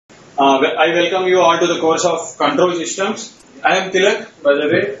I welcome you all to the course of Control Systems. I am Tilak, by the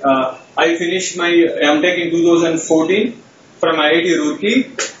way. I finished my MTech in 2014 from IIT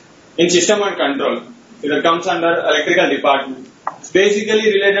Roorkee in System and Control. It comes under Electrical Department. It's basically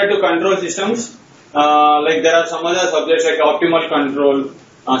related to control systems. Like there are some other subjects like optimal control,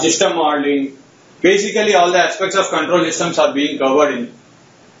 system modeling. Basically, all the aspects of control systems are being covered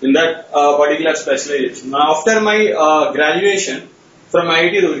in that particular specialization. Now, after my graduation from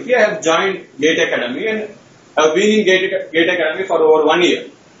IIT Roorkee, I have joined GATE Academy and I have been in GATE Academy for over 1 year.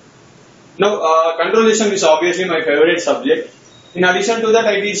 Now, control system is obviously my favorite subject. In addition to that,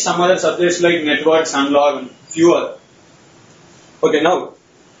 I teach some other subjects like networks, analog, and few other. Okay, now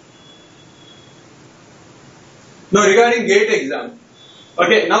regarding GATE exam.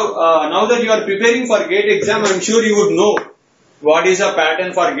 Okay, now that you are preparing for GATE exam, I am sure you would know what is a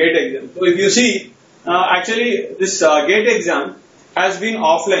pattern for GATE exam. So if you see, actually this GATE exam has been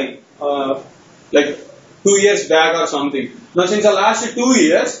offline like 2 years back or something. Now since the last 2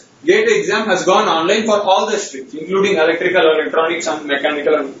 years, GATE exam has gone online for all the streams, including electrical, electronics and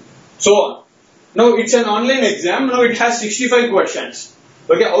mechanical and so on. Now it's an online exam. Now it has 65 questions.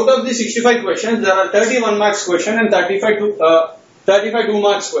 Okay, out of the 65 questions, there are 31 marks question and 35 2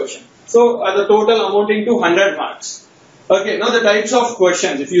 marks question. So the total amounting to 100 marks. Okay, now the types of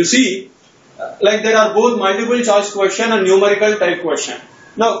questions, if you see, like there are both multiple choice question and numerical type question.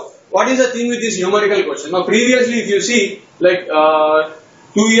 Now, what is the thing with this numerical question? Now, previously, if you see, like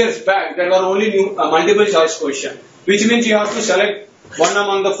 2 years back, there were only multiple choice question, which means you have to select one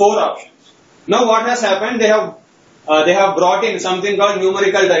among the 4 options. Now, what has happened? They have brought in something called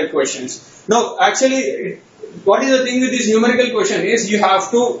numerical type questions. Now, actually, what is the thing with this numerical question is you have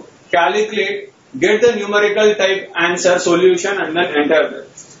to calculate, get the numerical type answer solution and then enter that.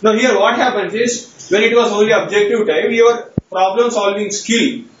 Now here what happens is, when it was only objective type, your problem solving skill,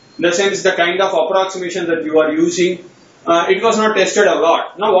 in the sense the kind of approximation that you are using, it was not tested a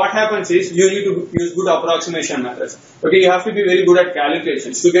lot. Now what happens is, you need to use good approximation methods. Okay, you have to be very good at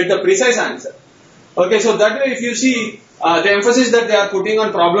calculations to get the precise answer. Okay, so that way if you see, the emphasis that they are putting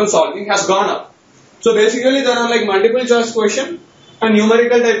on problem solving has gone up. So basically there are like multiple choice question and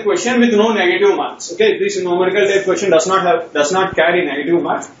numerical type question with no negative marks. Okay, this numerical type question does not carry negative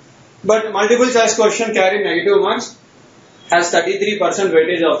marks, but multiple choice question carry negative marks, has 33%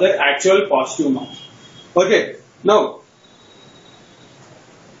 weightage of the actual positive marks. Okay, now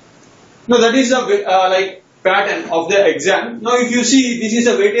that is the like pattern of the exam. Now if you see, this is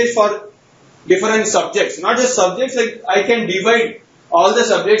a weightage for different subjects, not just subjects. Like I can divide all the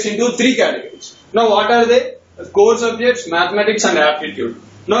subjects into 3 categories. Now what are they? Core subjects, mathematics and aptitude.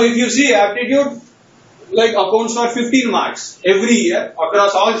 Now if you see aptitude, like accounts for 15 marks every year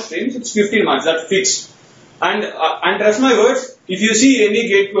across all streams, it's 15 marks, that's fixed. And trust my words, if you see any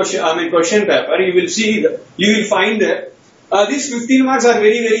GATE question paper, you will find that these 15 marks are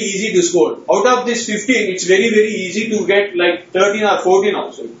very easy to score. Out of this 15, it's very easy to get like 13 or 14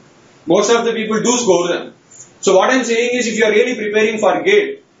 also. Most of the people do score them. So what I'm saying is, if you are really preparing for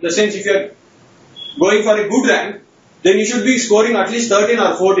GATE, in the sense if you are going for a good rank, then you should be scoring at least 13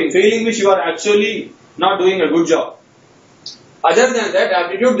 or 14, failing which you are actually not doing a good job. Other than that,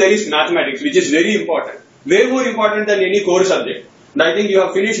 aptitude, there is mathematics, which is very important. Way more important than any core subject. And I think you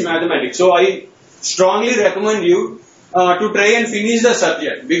have finished mathematics. So I strongly recommend you to try and finish the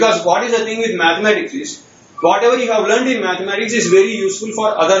subject. Because what is the thing with mathematics is, whatever you have learned in mathematics is very useful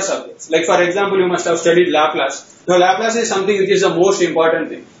for other subjects. Like for example, you must have studied Laplace. Now Laplace is something which is the most important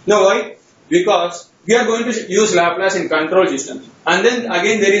thing. Now why? Because we are going to use Laplace in control systems, and then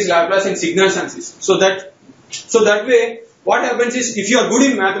again there is Laplace in signals and systems. So that way, what happens is, if you are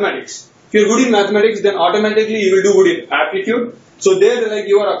good in mathematics, then automatically you will do good in aptitude. So there, like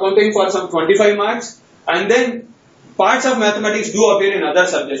you are accounting for some 25 marks, and then parts of mathematics do appear in other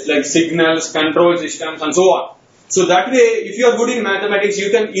subjects like signals, control systems, and so on. So that way, if you are good in mathematics,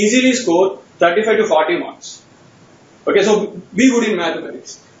 you can easily score 35 to 40 marks. Okay, so be good in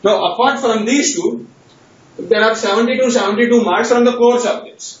mathematics. Now, apart from these two, there are 72 marks from the core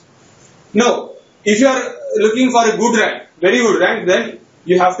subjects. Now, if you are looking for a good rank, very good rank, then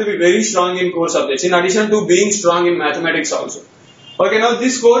you have to be very strong in core subjects, in addition to being strong in mathematics also. Okay, now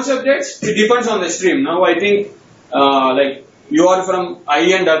these core subjects, it depends on the stream. Now, I think, like, you are from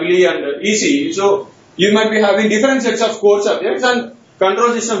IE and EE and EC, so you might be having different sets of core subjects, and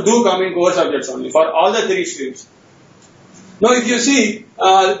control systems do come in core subjects only for all the 3 streams. Now, if you see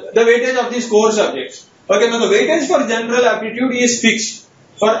the weightage of these core subjects, okay, now the weightage for general aptitude is fixed.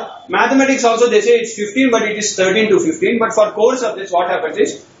 For mathematics also they say it's 15, but it is 13 to 15. But for core subjects, what happens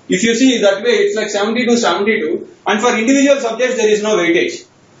is, if you see that way, it's like 70 to 72, and for individual subjects there is no weightage.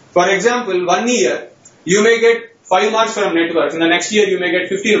 For example, 1 year you may get 5 marks from networks, in the next year you may get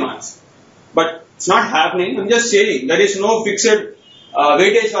 15 marks. But it's not happening. I'm just saying there is no fixed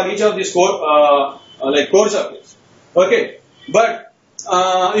weightage for each of these core subjects. Okay, but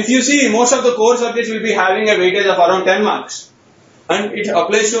if you see, most of the core subjects will be having a weightage of around 10 marks, and it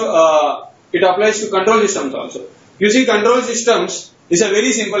applies to control systems also. You see, control systems is a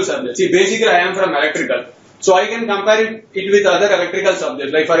very simple subject. See, basically I am from electrical, so I can compare it with other electrical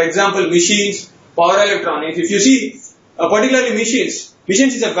subjects, like for example machines, power electronics. If you see, particularly machines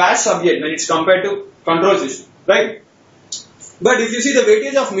is a vast subject when it's compared to control system, right? But if you see, the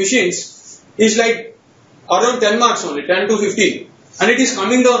weightage of machines is like around 10 marks only, 10 to 15, and it is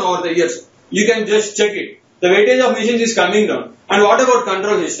coming down over the years. You can just check it. The weightage of machines is coming down. And what about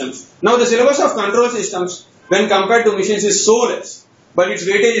control systems? Now the syllabus of control systems when compared to machines is so less, but its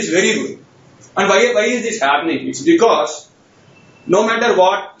weightage is very good. And why is this happening? It's because no matter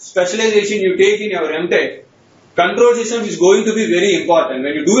what specialization you take in your MTech, control systems is going to be very important.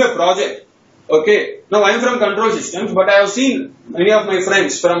 When you do a project, okay, now I am from control systems, but I have seen many of my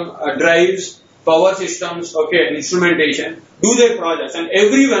friends from drives, power systems, okay, and instrumentation, do their projects, and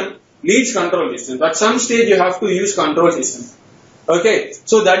everyone needs control systems. At some stage you have to use control systems. Okay,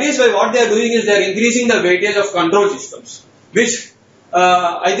 so that is why what they are doing is they are increasing the weightage of control systems, which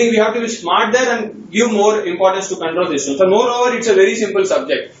I think we have to be smart there and give more importance to control systems. And moreover, it's a very simple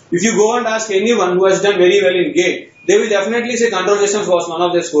subject. If you go and ask anyone who has done very well in GATE, they will definitely say control systems was one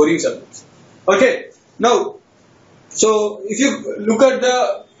of their scoring subjects. Okay, now, so if you look at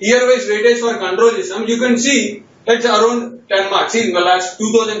the year-wise weightage for control systems, you can see it's around 10 marks. See, in the last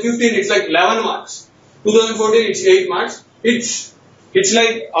 2015, it's like 11 marks. 2014, it's 8 marks. It's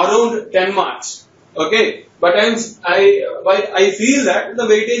like around 10 marks. Okay, but I feel that the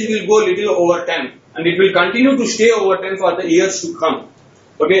weightage will go little over 10, and it will continue to stay over 10 for the years to come.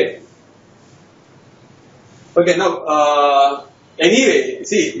 Okay. Okay, now, anyway,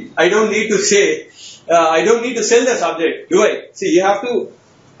 see, I don't need to sell the subject, do I? See, you have to,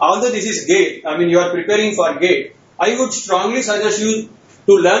 although this is GATE, I mean, you are preparing for GATE, I would strongly suggest you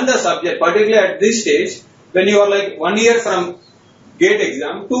to learn the subject, particularly at this stage, when you are like 1 year from GATE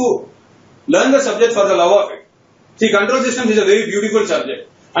exam, to learn the subject for the love of it. See, control systems is a very beautiful subject,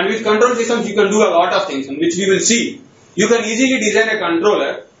 and with control systems you can do a lot of things, and which we will see. You can easily design a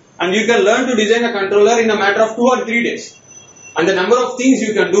controller, and you can learn to design a controller in a matter of 2 or 3 days. And the number of things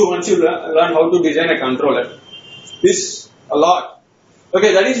you can do once you learn how to design a controller is a lot.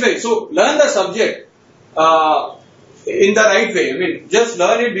 Okay, that is why. So, learn the subject in the right way. I mean, just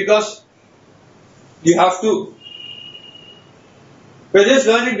learn it because you have to. But just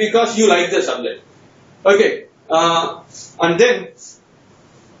learn it because you like the subject. Okay, and then,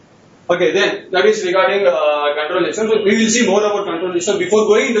 then that is regarding control systems. So we will see more about control systems. Before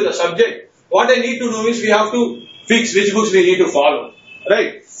going into the subject, what I need to do is we have to fix which books we need to follow.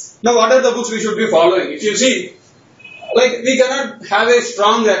 Right? Now, what are the books we should be following? If you see, like we cannot have a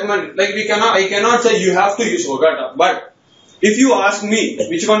strong recommend. Like I cannot say you have to use Ogata. But if you ask me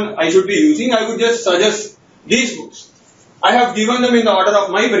which one I should be using, I would just suggest these books. I have given them in the order of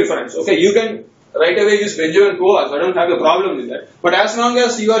my preference. Okay, you can right away use Benjamin Coas. I don't have a problem with that. But as long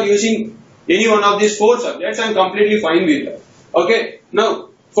as you are using any one of these 4 subjects, I am completely fine with that. Okay, now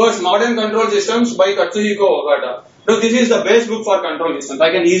first, Modern Control Systems by Katsuhiko Ogata. Now this is the best book for control systems.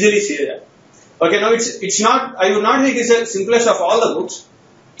 I can easily say that. Okay, now it's not, I would not think it's the simplest of all the books.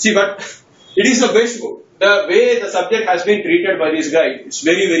 See, but it is the best book. The way the subject has been treated by this guy, it's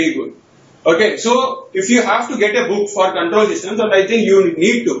very, very good. Okay, so if you have to get a book for control systems, and I think you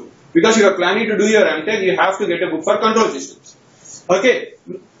need to, because you are planning to do your MTech, you have to get a book for control systems. Okay,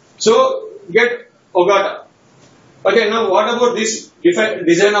 so get Ogata. Okay, now what about this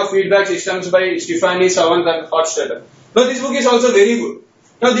design of feedback systems by Stefani, Savant and Hofstadter? Now this book is also very good.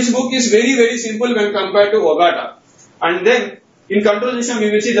 Now this book is very, very simple when compared to Ogata. And then in control system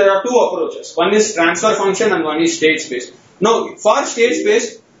you will see there are 2 approaches. One is transfer function and one is state space. Now for state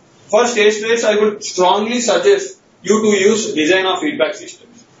space I would strongly suggest you to use design of feedback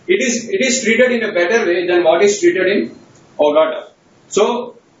systems. It is treated in a better way than what is treated in Ogata.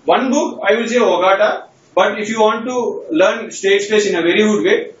 So one book I will say Ogata, but if you want to learn state space in a very good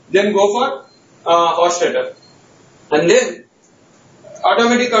way, then go for Hofstadter. And then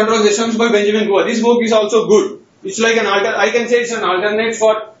Automatic Control Systems by Benjamin Coas. This book is also good. It's like I can say it's an alternate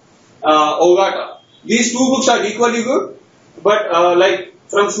for Ogata. These 2 books are equally good, but like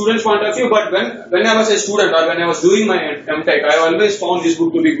from students' point of view, but when I was a student or when I was doing my MTech, I always found this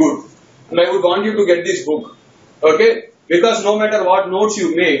book to be good. And I would want you to get this book. Okay? Because no matter what notes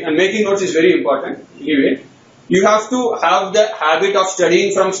you make, and making notes is very important anyway, you have to have the habit of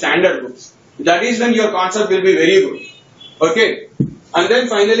studying from standard books. That is when your concept will be very good. Okay. And then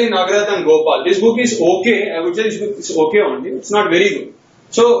finally Nagarath and Gopal. This book is okay. I would say this book is okay only. It's not very good.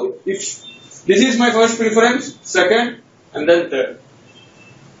 So if this is my first preference, second, and then third.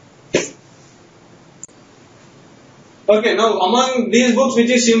 Okay, now among these books which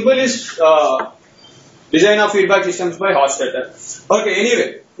is simple is Design of Feedback Systems by Hofstadter. Okay,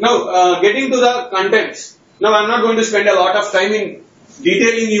 anyway, now getting to the contents. Now I am not going to spend a lot of time in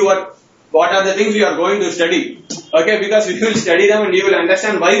detailing your what are the things we are going to study. Okay, because we will study them and you will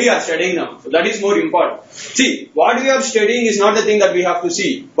understand why we are studying them. So that is more important. See, what we are studying is not the thing that we have to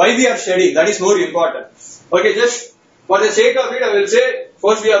see. Why we are studying, that is more important. Okay, just for the sake of it, I will say,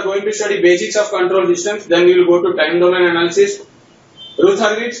 first we are going to study basics of control systems, then we will go to time domain analysis, Ruth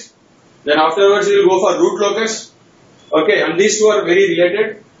Hurwitz, then afterwards we will go for root locus. Okay, and these two are very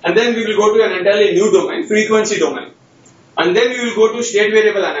related. And then we will go to an entirely new domain, frequency domain. And then we will go to state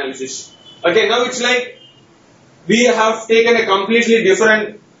variable analysis. Okay, now it's like we have taken a completely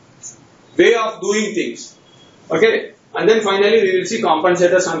different way of doing things. Okay, and then finally we will see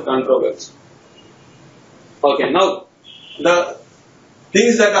compensators and controllers. Okay, now the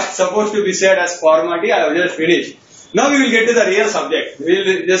things that are supposed to be said as formality, I have just finished. Now we will get to the real subject. We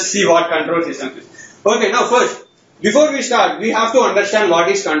will just see what control system is. Okay, now first, before we start, we have to understand what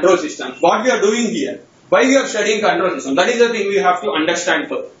is control systems, what we are doing here, why we are studying control systems. That is the thing we have to understand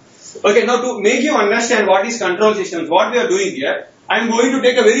first. Okay, now to make you understand what is control systems, what we are doing here, I am going to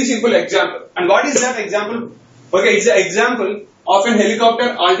take a very simple example. And what is that example? Okay, it's an example of an helicopter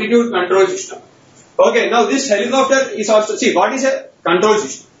altitude control system. Okay, now this helicopter is also, see, what is a control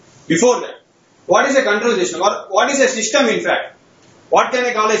system? Before that, what is a control system or what is a system in fact? What can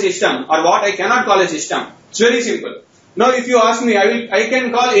I call a system or what I cannot call a system? It's very simple. Now if you ask me, I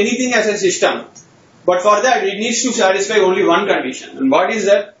can call anything as a system, but for that it needs to satisfy only one condition. And what is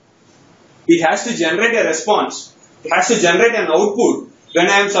that? It has to generate a response. It has to generate an output when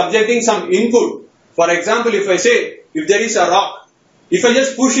I am subjecting some input. For example, if I say, if there is a rock, if I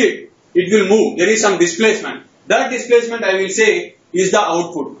just push it, it will move. There is some displacement. That displacement I will say is the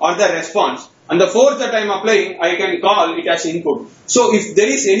output or the response. And the force that I am applying, I can call it as input. So if there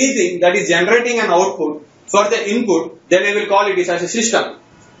is anything that is generating an output for the input, then I will call it as a system.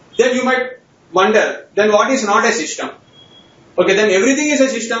 Then you might wonder, then what is not a system? Okay, then everything is a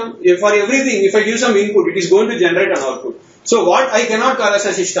system. For everything, if I give some input, it is going to generate an output. So what I cannot call as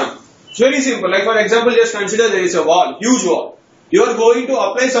a system? It's very simple. Like for example, just consider there is a wall, huge wall. You are going to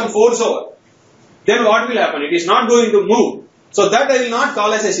apply some force over. Then what will happen? It is not going to move. So that I will not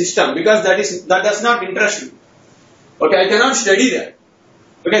call as a system because that does not interest me. Okay, I cannot study that.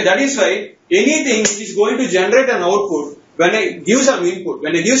 Okay, that is why anything which is going to generate an output, when I give some input,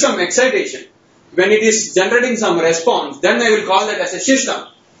 when I give some excitation, when it is generating some response, then I will call that as a system.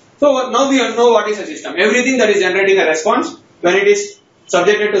 So now we know what is a system. Everything that is generating a response, when it is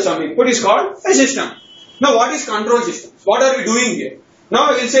subjected to some input, is called a system. Now what is control systems? What are we doing here?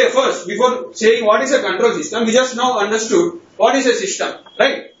 Now I will say first, before saying what is a control system, we just now understood what is a system,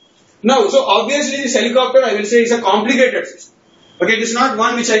 right? Now, so obviously this helicopter I will say is a complicated system. Okay, it is not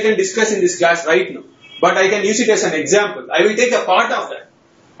one which I can discuss in this class right now, but I can use it as an example. I will take a part of that.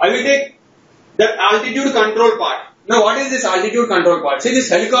 I will take the altitude control part. Now what is this altitude control part? See this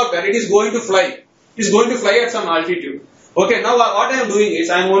helicopter, it is going to fly. It is going to fly at some altitude. Okay, now what I am doing is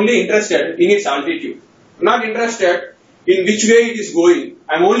I am only interested in its altitude. I am not interested in which way it is going.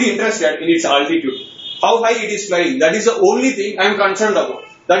 I am only interested in its altitude. How high it is flying. That is the only thing I am concerned about.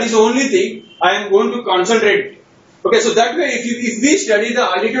 That is the only thing I am going to concentrate. Okay, so that way if we study the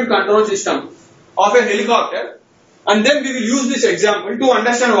altitude control system of a helicopter, and then we will use this example to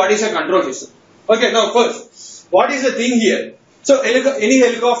understand what is a control system. Okay, now first, what is the thing here? So any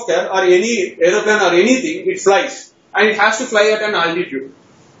helicopter or any aeroplane or anything, it flies and it has to fly at an altitude.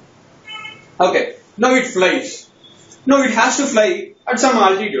 Okay, now it flies. Now it has to fly at some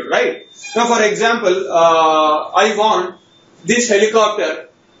altitude, right? Now for example, I want this helicopter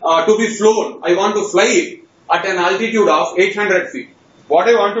to be flown. I want to fly it at an altitude of 800 feet. What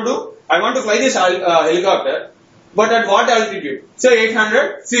I want to do? I want to fly this helicopter, but at what altitude? Say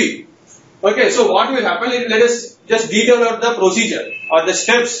 800 feet. Okay, so what will happen? Let us just detail out the procedure or the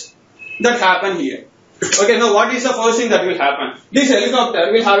steps that happen here. Okay, now what is the first thing that will happen? This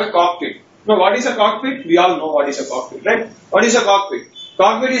helicopter will have a cockpit. Now what is a cockpit? We all know what is a cockpit, right? What is a cockpit?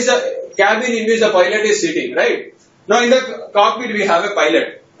 Cockpit is a cabin in which the pilot is sitting, right? Now in the cockpit we have a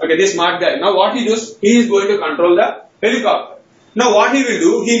pilot. Okay, this smart guy. Now what he does? He is going to control the helicopter. Now what he will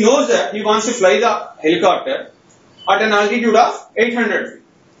do? He knows that he wants to fly the helicopter at an altitude of 800 feet.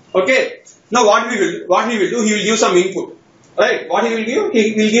 Okay. Now what he will do, he will give some input. Right? What he will give?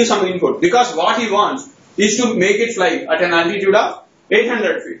 He will give some input because what he wants is to make it fly at an altitude of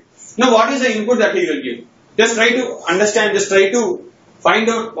 800 feet. Now what is the input that he will give? Just try to understand, just try to find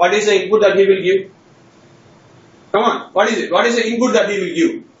out what is the input that he will give. Come on, what is it? What is the input that he will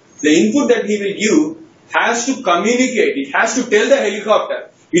give? The input that he will give has to communicate, it has to tell the helicopter,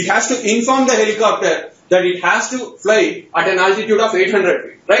 it has to inform the helicopter that it has to fly at an altitude of 800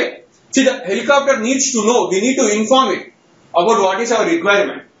 feet, right? See, the helicopter needs to know, we need to inform it about what is our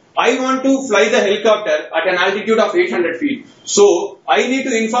requirement. I want to fly the helicopter at an altitude of 800 feet. So, I need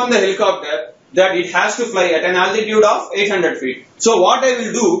to inform the helicopter that it has to fly at an altitude of 800 feet. So, what I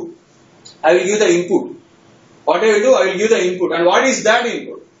will do, I will give the input. What I will do, I will give the input. And what is that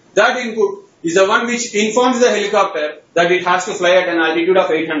input? That input is the one which informs the helicopter that it has to fly at an altitude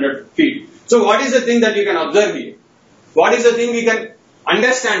of 800 feet. So, what is the thing that you can observe here? What is the thing we can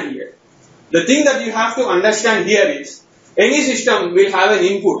understand here? The thing that you have to understand here is, any system will have an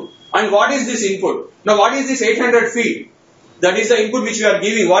input. And what is this input? Now what is this 800 feet? That is the input which we are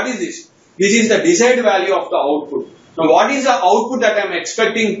giving. What is this? This is the desired value of the output. Now what is the output that I am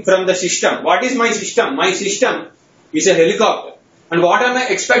expecting from the system? What is my system? My system is a helicopter. And what am I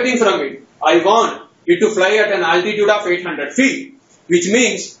expecting from it? I want it to fly at an altitude of 800 feet. Which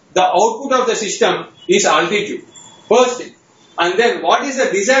means the output of the system is altitude. First thing. And then what is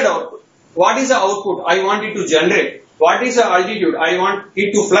the desired output? What is the output I want it to generate? What is the altitude I want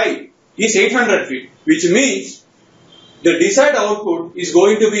it to fly? Is 800 feet, which means the desired output is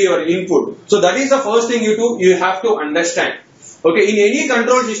going to be your input. So that is the first thing you have to understand. Okay, in any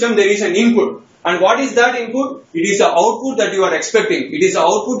control system there is an input. And what is that input? It is the output that you are expecting. It is the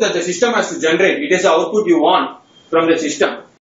output that the system has to generate. It is the output you want from the system.